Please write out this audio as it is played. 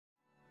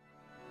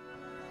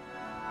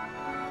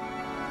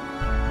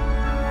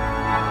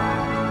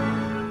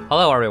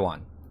Hello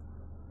everyone.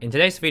 In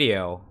today's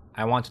video,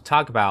 I want to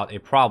talk about a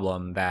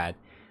problem that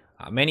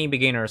many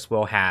beginners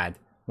will have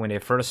when they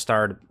first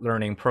start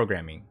learning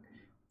programming,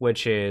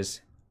 which is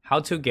how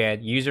to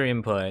get user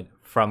input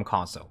from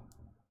console.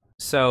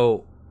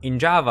 So in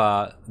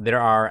Java,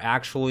 there are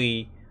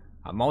actually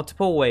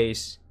multiple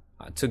ways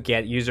to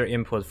get user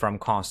input from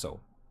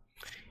console.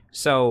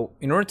 So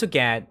in order to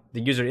get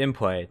the user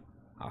input,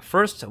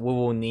 first we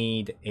will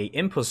need an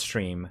input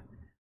stream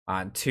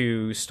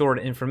to store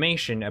the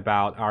information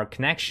about our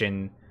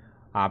connection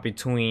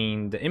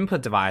between the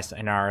input device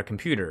and our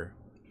computer.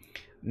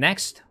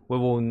 Next, we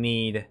will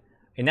need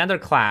another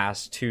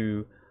class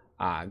to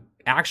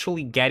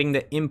actually getting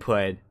the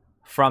input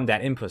from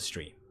that input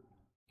stream.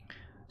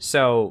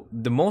 So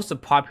the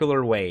most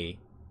popular way,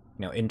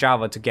 in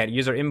Java to get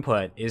user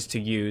input is to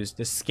use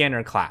the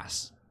scanner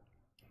class.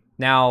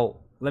 Now,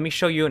 let me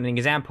show you an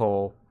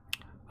example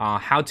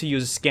how to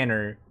use a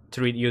scanner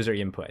to read user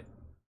input.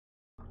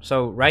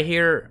 So right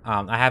here,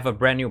 I have a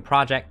brand new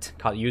project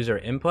called user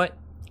input,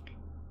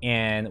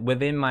 and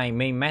within my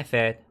main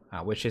method,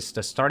 which is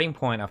the starting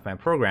point of my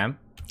program,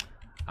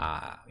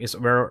 is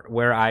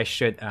where I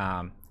should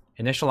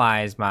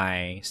initialize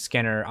my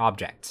scanner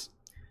objects.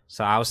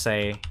 So I'll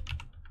say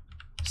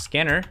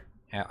scanner,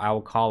 I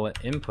will call it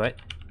input,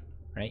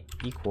 right?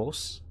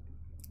 Equals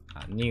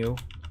new.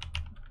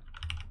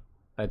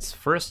 Let's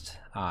first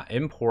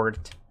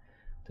import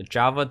the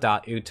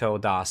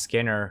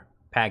java.util.scanner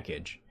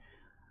package.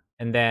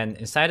 And then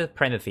inside of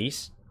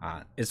parentheses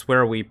is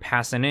where we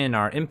pass in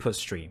our input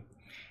stream.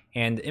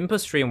 And the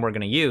input stream we're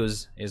going to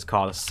use is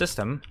called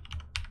system.in.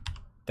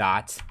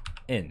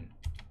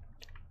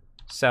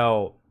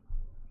 So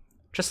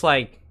just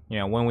like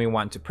when we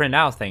want to print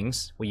out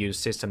things, we use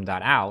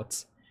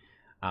system.out.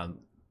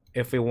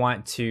 If we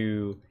want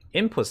to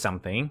input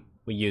something,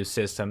 we use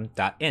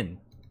system.in.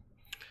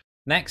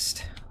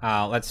 Next,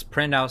 let's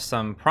print out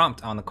some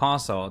prompt on the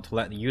console to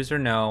let the user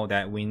know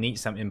that we need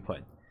some input.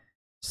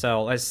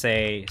 So let's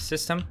say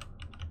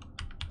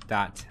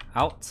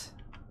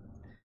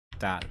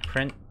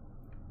system.out.print.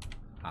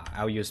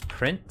 I'll use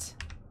print.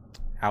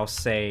 I'll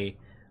say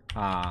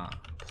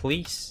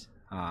please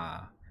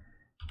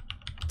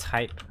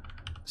type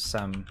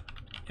some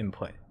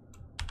input.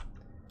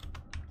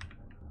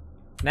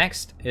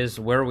 Next is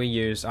where we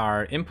use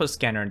our input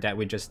scanner that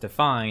we just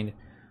defined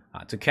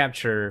to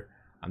capture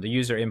the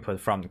user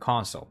input from the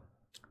console.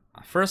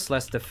 First,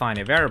 let's define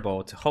a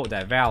variable to hold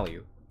that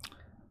value.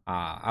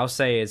 I'll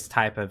say it's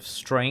type of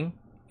string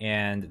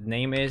and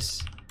name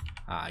is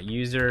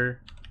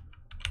user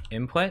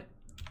input,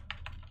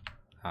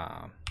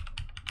 and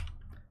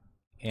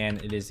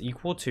it is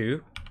equal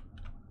to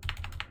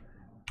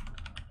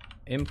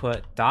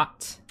input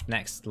dot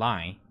next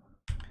line.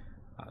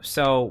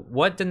 So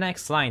what the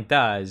next line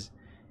does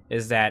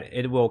is that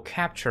it will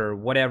capture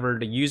whatever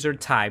the user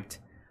typed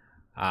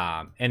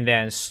and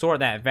then store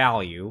that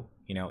value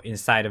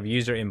inside of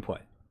user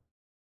input.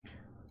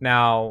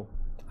 Now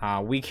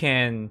we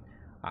can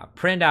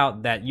print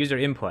out that user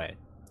input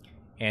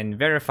and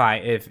verify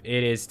if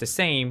it is the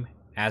same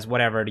as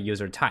whatever the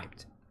user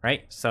typed,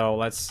 right? So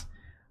let's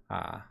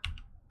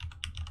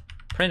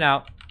print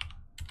out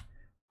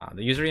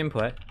the user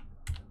input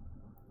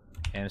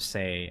and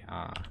say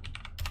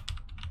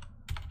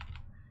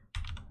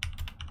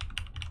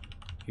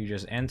you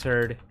just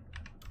entered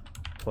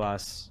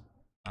plus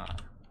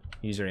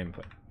user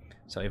input.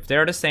 So if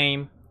they're the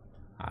same,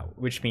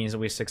 which means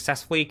we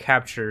successfully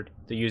captured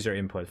the user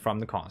input from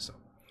the console.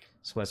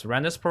 So let's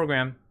run this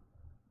program.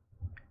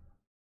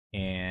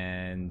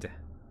 And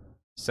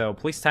so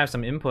please type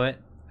some input.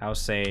 I'll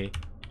say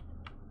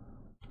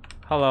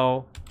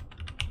hello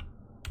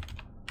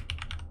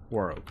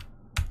world.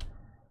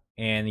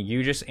 And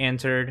you just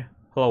entered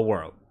hello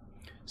world.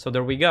 So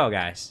there we go,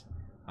 guys.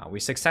 We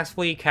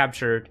successfully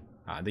captured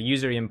the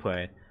user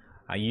input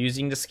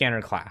using the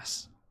scanner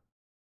class.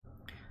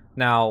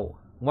 Now,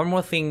 one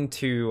more thing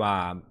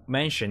to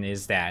mention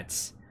is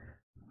that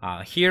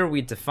here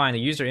we define the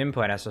user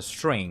input as a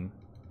string,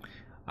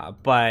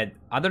 but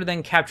other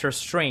than capture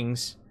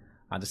strings,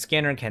 the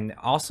scanner can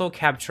also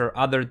capture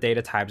other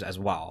data types as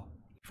well.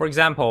 For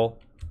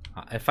example,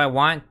 if I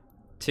want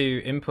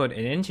to input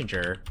an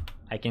integer,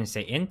 I can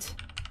say int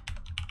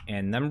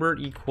and number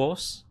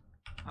equals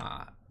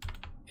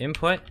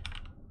input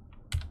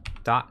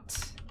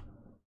dot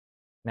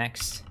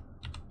next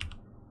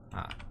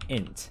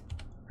int,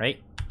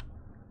 right?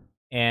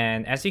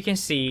 And as you can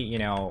see,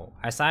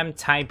 as I'm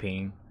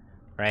typing,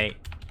 right,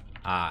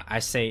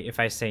 if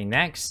I say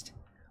next,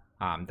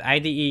 the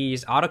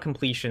IDE's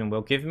auto-completion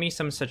will give me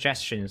some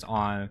suggestions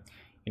on,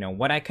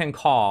 what I can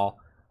call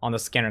on the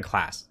scanner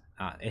class.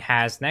 It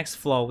has next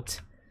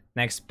float,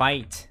 next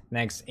byte,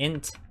 next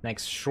int,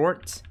 next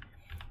short.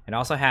 It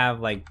also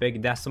have like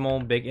big decimal,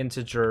 big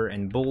integer,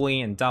 and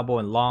boolean, and double,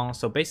 and long.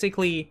 So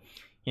basically,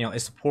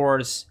 it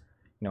supports,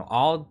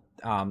 all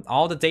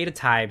the data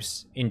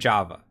types in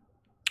Java.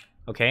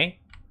 Okay,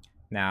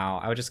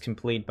 now I'll just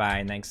complete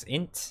by next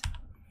int.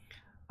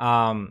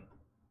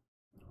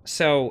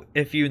 So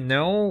if you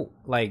know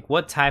like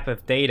what type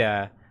of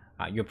data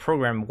your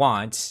program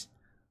wants,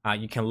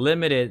 you can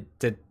limit it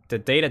the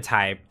data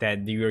type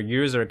that your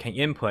user can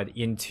input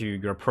into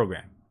your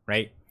program,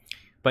 right?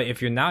 But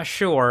if you're not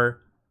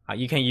sure,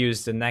 you can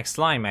use the next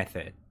line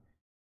method.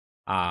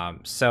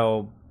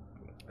 So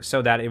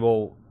that it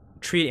will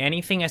treat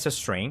anything as a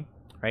string,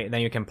 right?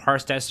 Then you can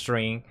parse that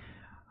string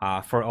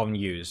for own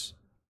use.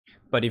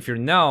 But if you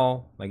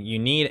know, like you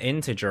need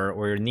integer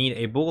or you need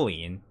a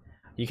boolean,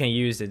 you can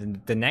use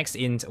the next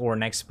int or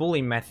next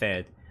boolean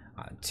method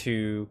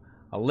to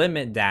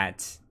limit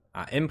that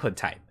input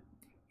type.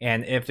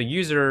 And if the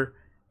user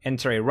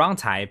enter a wrong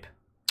type,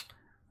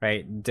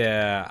 right,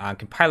 the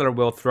compiler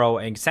will throw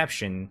an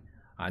exception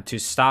to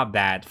stop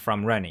that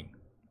from running.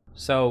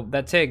 So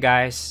that's it,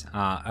 guys.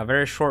 A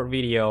very short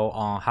video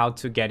on how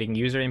to getting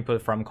user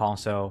input from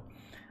console.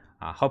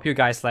 Hope you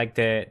guys liked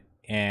it,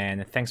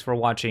 and thanks for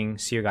watching.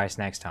 See you guys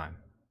next time.